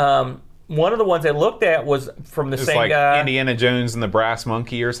one of the ones they looked at was from the same guy, Indiana Jones and the Brass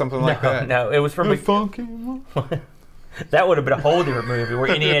Monkey or something like that. No, it was from funky. That would have been a whole different movie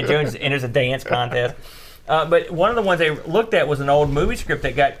where Indiana Jones enters a dance contest. But one of the ones they looked at was an old movie script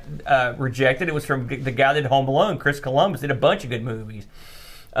that got rejected. It was from the guy that did Home Alone, Chris Columbus, did a bunch of good movies.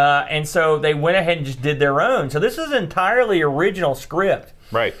 And so they went ahead and just did their own. So this is an entirely original script.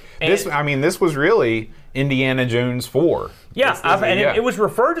 Right. This was really Indiana Jones 4. Yeah, it was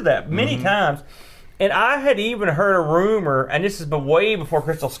referred to that many times. And I had even heard a rumor, and this has been way before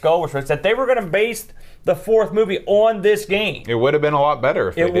Crystal Skull was released, that they were going to base the fourth movie on this game. It would have been a lot better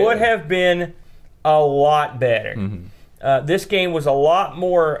if it would have been a lot better. This game was a lot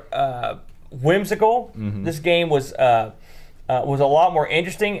more whimsical. This game was a lot more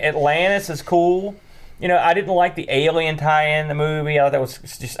interesting. Atlantis is cool. I didn't like the alien tie-in in the movie. I thought that was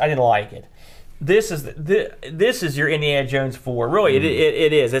just, I didn't like it. This is your Indiana Jones 4. Really,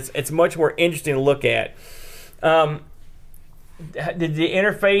 it is. It's much more interesting to look at. Did the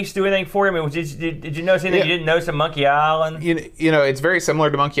interface do anything for you? I mean, did you notice anything you didn't notice in Monkey Island? It's very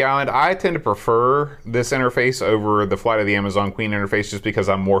similar to Monkey Island. I tend to prefer this interface over the Flight of the Amazon Queen interface just because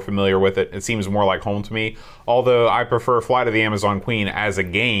I'm more familiar with it. It seems more like home to me. Although I prefer Flight of the Amazon Queen as a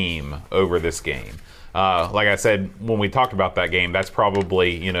game over this game. Like I said, when we talked about that game, that's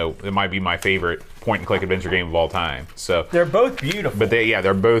probably, it might be my favorite point-and-click adventure game of all time. So they're both beautiful. But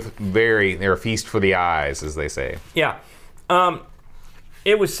they're both they're a feast for the eyes, as they say. Yeah.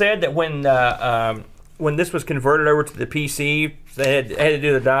 It was said that when this was converted over to the PC, they had to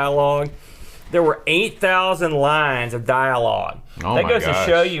do the dialogue. There were 8,000 lines of dialogue. That goes to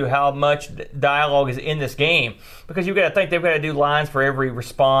show you how much dialogue is in this game. Because you've got to think they've got to do lines for every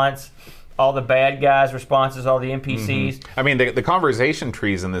response. All the bad guys' responses, all the NPCs. I mean, the conversation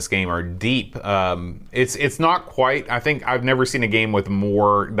trees in this game are deep. It's not quite. I think I've never seen a game with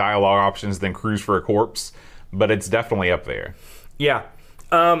more dialogue options than Cruise for a Corpse, but it's definitely up there. Yeah,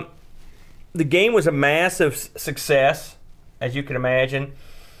 the game was a massive success, as you can imagine,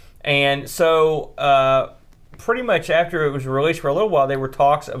 and so pretty much after it was released for a little while, there were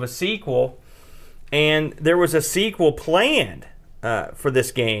talks of a sequel, and there was a sequel planned for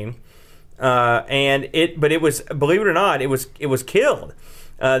this game. But it was, believe it or not, it was killed.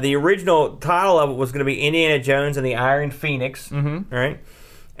 The original title of it was going to be Indiana Jones and the Iron Phoenix, right?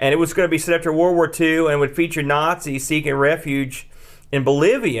 And it was going to be set after World War II and would feature Nazis seeking refuge in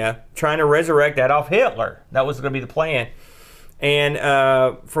Bolivia, trying to resurrect Adolf Hitler. That was going to be the plan. And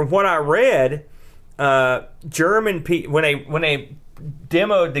from what I read, German people, when they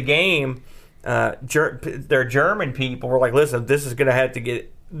demoed the game, their German people were like, "Listen, this is going to have to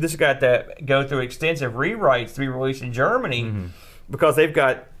get." This got to go through extensive rewrites to be released in Germany because they've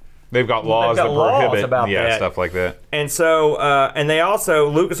got laws that prohibit about that. Stuff like that. And so and they also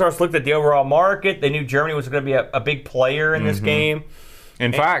LucasArts looked at the overall market. They knew Germany was going to be a big player in this game.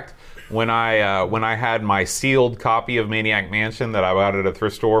 In fact, when I had my sealed copy of Maniac Mansion that I bought at a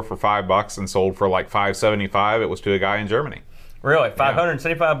thrift store for $5 and sold for like $5.75, it was to a guy in Germany. Really,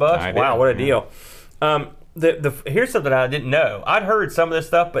 $575? Wow, what a deal! Here's something I didn't know. I'd heard some of this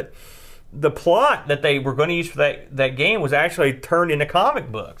stuff, but the plot that they were going to use for that game was actually turned into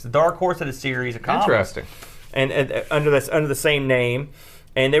comic books. The Dark Horse had a series of comics. Interesting. And under the same name,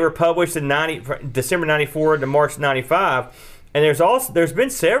 and they were published in December '94 to March '95. And there's been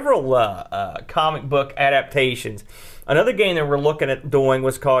several comic book adaptations. Another game that we're looking at doing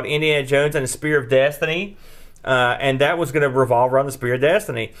was called Indiana Jones and the Spear of Destiny. and that was going to revolve around the Spear of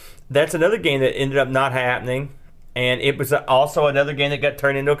Destiny. That's another game that ended up not happening, and it was also another game that got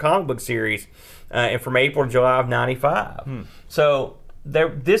turned into a comic book series, and from April to July of '95. So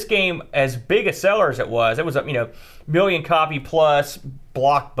this game, as big a seller as it was a million copy plus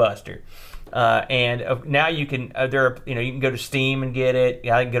blockbuster. And now you can you can go to Steam and get it.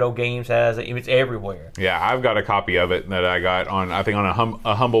 I think Good Old Games has it. It's everywhere. Yeah, I've got a copy of it that I got on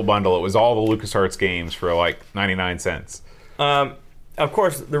a Humble Bundle. It was all the LucasArts games for like 99 cents. Of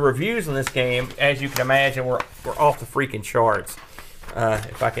course, the reviews on this game, as you can imagine, were off the freaking charts.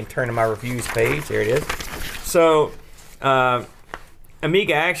 If I can turn to my reviews page, there it is. So,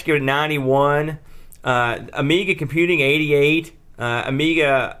 Amiga Action gave it 91. Amiga Computing 88.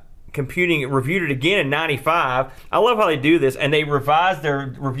 Amiga Computing reviewed it again in 95. I love how they do this, and they revised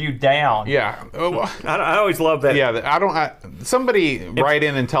their review down. Yeah, I always love that. Yeah, somebody write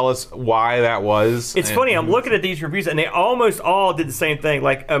in and tell us why that was. It's funny. I'm looking at these reviews, and they almost all did the same thing.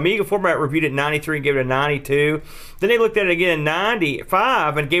 Like Amiga Format reviewed it in 93 and gave it a 92. Then they looked at it again in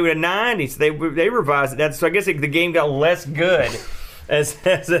 95 and gave it a 90. So they revised it. So I guess the game got less good as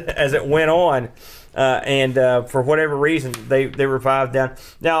it went on. And for whatever reason, they revived down.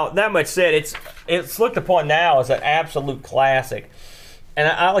 Now, that much said, it's looked upon now as an absolute classic. And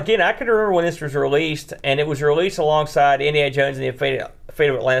I can remember when this was released, and it was released alongside Indiana Jones and the Fate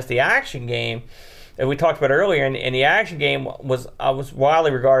of Atlantis, the action game that we talked about earlier. And the action game was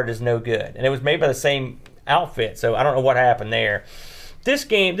widely regarded as no good, and it was made by the same outfit. So I don't know what happened there. This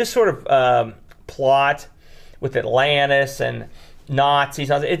game, this sort of plot with Atlantis and Nazis,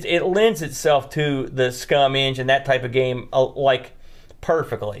 it lends itself to the Scum engine, that type of game, like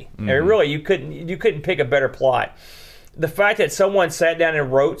perfectly. I mean, really, you couldn't pick a better plot. The fact that someone sat down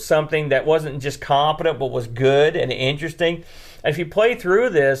and wrote something that wasn't just competent but was good and interesting. And if you play through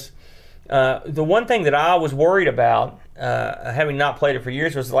this, the one thing that I was worried about, having not played it for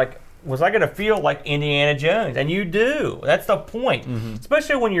years, was I going to feel like Indiana Jones? And you do. That's the point.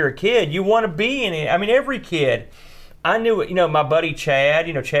 Especially when you're a kid, you want to be in it. I mean, every kid. I knew it. My buddy Chad,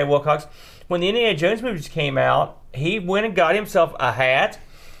 Chad Wilcox, when the Indiana Jones movies came out, he went and got himself a hat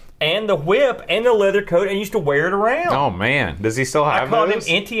and the whip and the leather coat and used to wear it around. Oh, man. Does he still have those? I called those?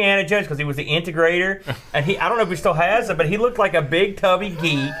 him Indiana Jones because he was the integrator. And I don't know if he still has it, but he looked like a big tubby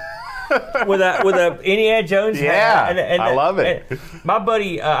geek with a Indiana Jones hat. Yeah, I love it. My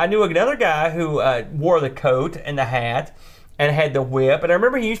buddy, I knew another guy who wore the coat and the hat and had the whip. And I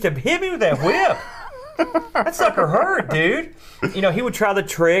remember he used to hit me with that whip. That sucker hurt, dude. He would try the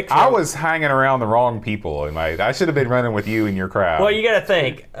tricks. I was hanging around the wrong people, mate. I should have been running with you and your crowd. Well, you got to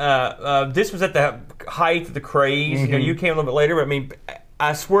think. This was at the height of the craze. You came a little bit later, but I mean,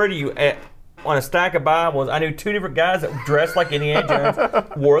 I swear to you, on a stack of Bibles, I knew two different guys that dressed like Indiana Jones,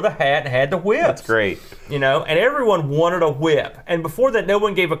 wore the hat, and had the whip. That's great. And everyone wanted a whip. And before that, no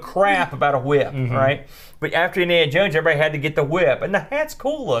one gave a crap about a whip, right? But after Indiana Jones, everybody had to get the whip, and the hat's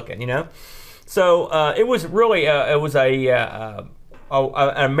cool looking, So it was really an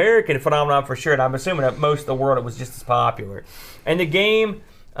American phenomenon for sure, and I'm assuming that most of the world it was just as popular. And the game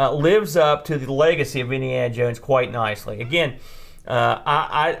lives up to the legacy of Indiana Jones quite nicely. Again,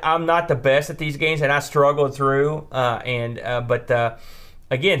 I'm not the best at these games, and I struggled through. But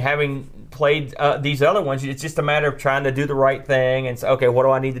again, having played these other ones, it's just a matter of trying to do the right thing and say, okay, what do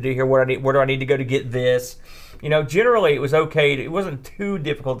I need to do here? Where do I need to go to get this? Generally it was okay. It wasn't too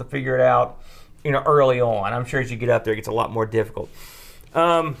difficult to figure it out. Early on. I'm sure as you get up there, it gets a lot more difficult.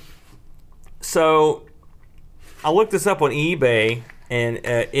 So I looked this up on eBay, and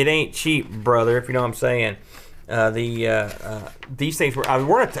it ain't cheap, brother, if you know what I'm saying. These things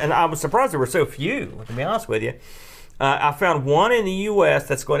and I was surprised there were so few, to be honest with you. I found one in the U.S.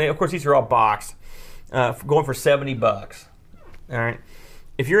 that's going to, of course, these are all boxed, going for $70. All right.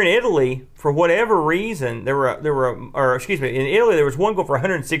 If you're in Italy, for whatever reason, in Italy there was one going for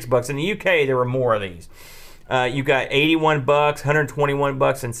 $106. In the UK, there were more of these. You got $81,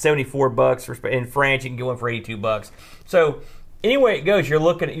 $121, and $74. In France, you can get one for $82. So anyway it goes,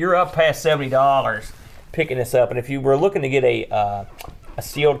 you're up past $70 picking this up. And if you were looking to get a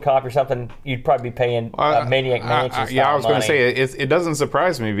sealed copy or something, you'd probably be paying Maniac Mansion style I was going to money. say, it doesn't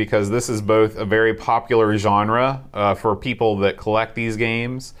surprise me because this is both a very popular genre for people that collect these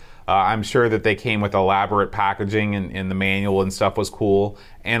games. I'm sure that they came with elaborate packaging and the manual and stuff was cool.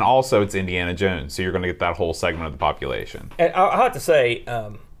 And also it's Indiana Jones, so you're going to get that whole segment of the population. And I have to say,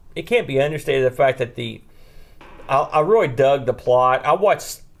 it can't be understated the fact that I really dug the plot. I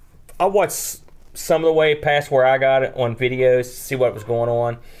watched some of the way past where I got it on videos to see what was going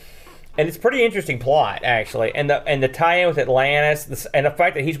on, and it's a pretty interesting plot actually. And the tie-in with Atlantis, and the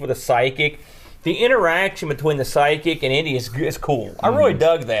fact that he's with a psychic, the interaction between the psychic and Indy is cool. I really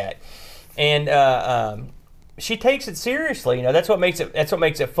dug that, and she takes it seriously. You know, that's what makes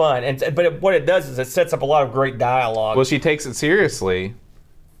it fun. What it does is it sets up a lot of great dialogue. Well, she takes it seriously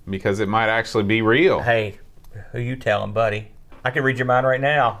because it might actually be real. Hey, who you telling, buddy? I can read your mind right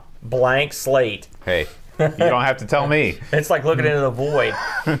now. Blank slate. Hey, you don't have to tell me. It's like looking into the void.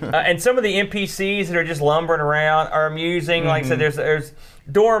 And some of the NPCs that are just lumbering around are amusing. Like I said, there's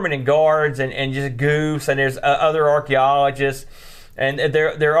doormen and guards and just goofs, and there's other archaeologists, and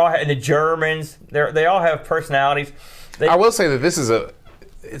they're all, and the Germans. They all have personalities. I will say that this is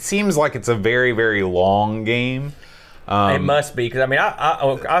it seems like it's a very, very long game. It must be, because I mean,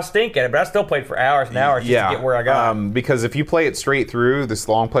 I stink at it, but I still played for hours and hours just to get where I got. Because if you play it straight through, this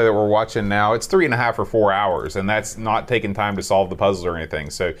long play that we're watching now, it's 3.5 or 4 hours, and that's not taking time to solve the puzzles or anything.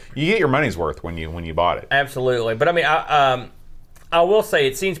 So you get your money's worth when you bought it. Absolutely, but I mean, I will say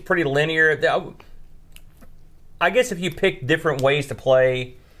it seems pretty linear. I guess if you pick different ways to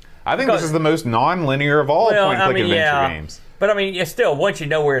play, I think this is the most non-linear of all point-and-click adventure games. But I mean, still, once you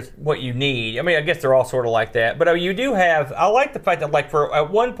know what you need, I mean, I guess they're all sort of like that. But you do have. I like the fact that, like, at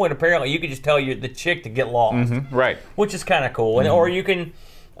one point, apparently, you could just tell the chick to get lost, right? Which is kind of cool. And or you can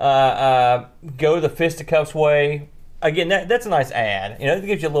go the fisticuffs way. Again, that's a nice ad. You know, it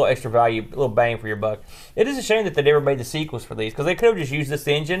gives you a little extra value, a little bang for your buck. It is a shame that they never made the sequels for these, because they could have just used this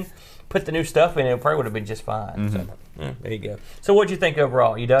engine, put the new stuff in, and it probably would have been just fine. So, there you go. So, what'd you think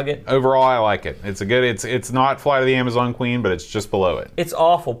overall? You dug it? Overall, I like it. It's a good. It's not Flight of the Amazon Queen, but it's just below it. It's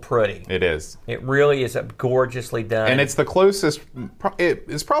awful pretty. It is. It really is gorgeously done. And it's the closest.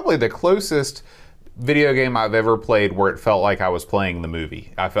 It's probably the closest video game I've ever played where it felt like I was playing the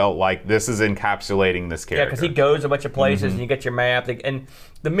movie. I felt like this is encapsulating this character. Yeah, because he goes a bunch of places and you get your map. And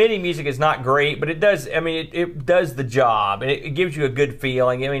the MIDI music is not great, but it does. I mean, it does the job, and it gives you a good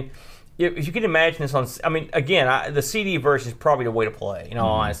feeling. I mean, if you can imagine this on. I mean, again, the CD version is probably the way to play. In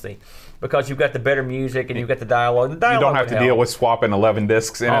all honesty. Because you've got the better music and you've got the dialogue. The dialogue you don't have to deal with swapping 11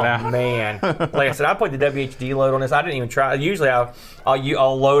 discs in and out. Oh, man. Like I said, I played the WHD load on this. I didn't even try. Usually I'll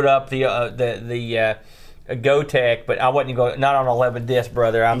load up the GoTech, but I wasn't going, not on 11 discs,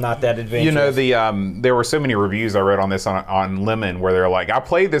 brother. I'm not that adventurous. You know, there were so many reviews I read on this on Lemon where they're like, I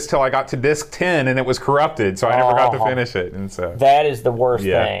played this till I got to disc 10 and it was corrupted, so I never got to finish it. And so that is the worst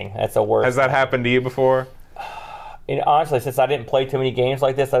thing. That's the worst. Has that happened to you before? And honestly, since I didn't play too many games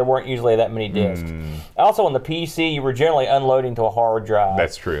like this, there weren't usually that many discs. Also, on the PC, you were generally unloading to a hard drive.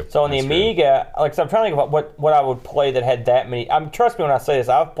 That's true. So on the Amiga, like, so I'm trying to think about what I would play that had that many. Trust me when I say this,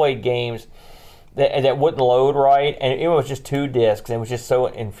 I've played games that wouldn't load right, and it was just 2 discs, and it was just so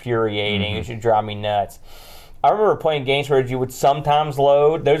infuriating. It should drive me nuts. I remember playing games where you would sometimes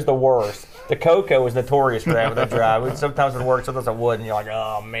load. Those are the worst. The Coco was notorious for that with that drive. Sometimes it would work, sometimes it wouldn't. You're like,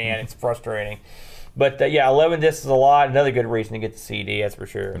 oh, man, it's frustrating. But, 11 discs is a lot. Another good reason to get the CD, that's for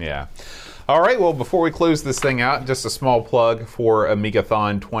sure. Yeah. All right, well, before we close this thing out, just a small plug for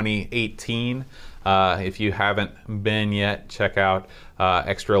Amigathon 2018. If you haven't been yet, check out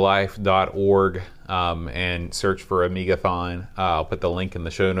extralife.org and search for Amigathon. I'll put the link in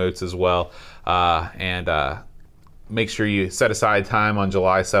the show notes as well. And make sure you set aside time on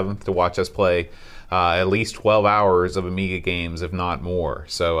July 7th to watch us play at least 12 hours of Amiga games, if not more.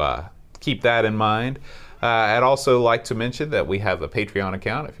 So keep that in mind. I'd also like to mention that we have a Patreon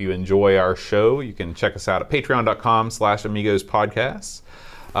account. If you enjoy our show, you can check us out at patreon.com/AmigosPodcasts.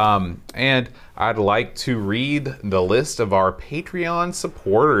 And I'd like to read the list of our Patreon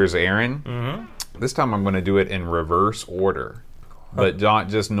supporters, Aaron. This time I'm going to do it in reverse order. But not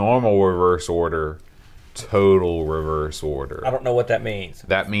just normal reverse order, total reverse order. I don't know what that means.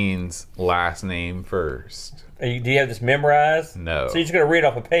 That means last name first. Do you have this memorized? No. So you're just going to read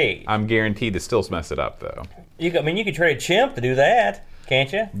off a page? I'm guaranteed to still mess it up, though. You could trade a chimp to do that,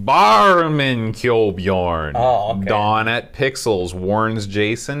 can't you? Barman Kjolbjorn. Oh, okay. Dawn at Pixels. Warns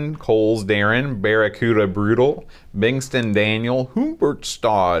Jason. Coles Darren. Barracuda Brutal. Bingston Daniel.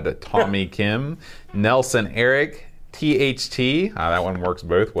 Humbertstad. Tommy Kim. Nelson Eric. THT. That one works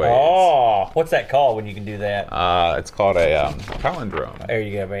both ways. Oh, what's that called when you can do that? It's called a palindrome. There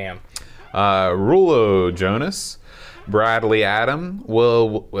you go, bam. Rulo Jonas, Bradley Adam,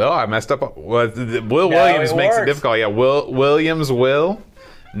 I messed up. Williams makes it difficult. Yeah, Williams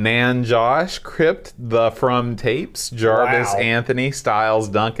Nan Josh, Crypt, The From Tapes, Jarvis Anthony, Styles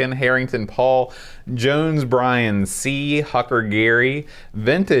Duncan, Harrington Paul, Jones Brian C, Hucker Gary,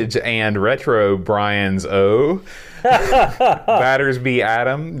 Vintage and Retro Brian's O, Battersby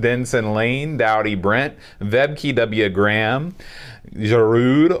Adam, Denson Lane, Dowdy Brent, Vebke W Graham,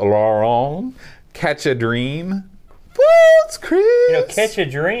 Jarud Laurent, Catch a Dream, Waltz, Chris. You know, Catch a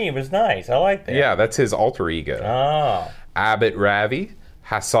Dream was nice. I like that. Yeah, that's his alter ego. Oh. Abbott Ravi,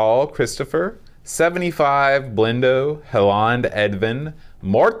 Hassal Christopher, 75 Blindo, Heland Edvin,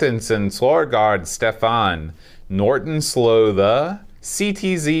 Mortensen Slorgard Stefan, Norton Slotha,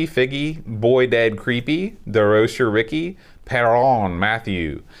 CTZ Figgy, Boy Dead Creepy, DeRocher Ricky, Perron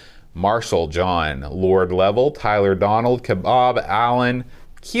Matthew, Marshall John, Lord Level, Tyler Donald, Kebab Allen,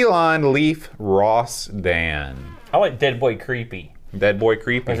 Keelan Leaf, Ross Dan. I like Dead Boy Creepy. Dead Boy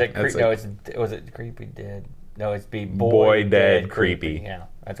Creepy. Was it That's no, was it Creepy Dead? No, it's be Boy Dead Creepy. Yeah,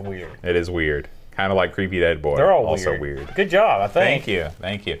 that's weird. It is weird. Kind of like Creepy Dead Boy. They're all also weird. Good job, I think.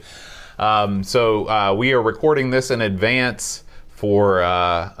 Thank you. So we are recording this in advance for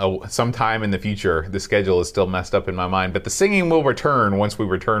sometime in the future. The schedule is still messed up in my mind, but the singing will return once we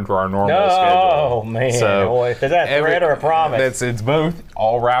return to our normal schedule. Oh man! So is that a threat or a promise? It's both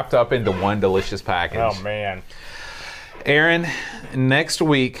all wrapped up into one delicious package. Oh man! Aaron, next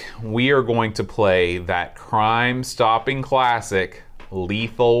week we are going to play that crime-stopping classic,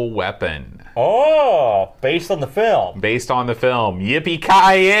 Lethal Weapon. Oh, based on the film. Based on the film.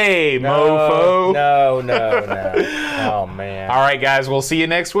 Yippee-ki-yay, mofo. No. Oh, man. All right, guys. We'll see you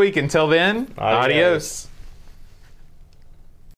next week. Until then, adios.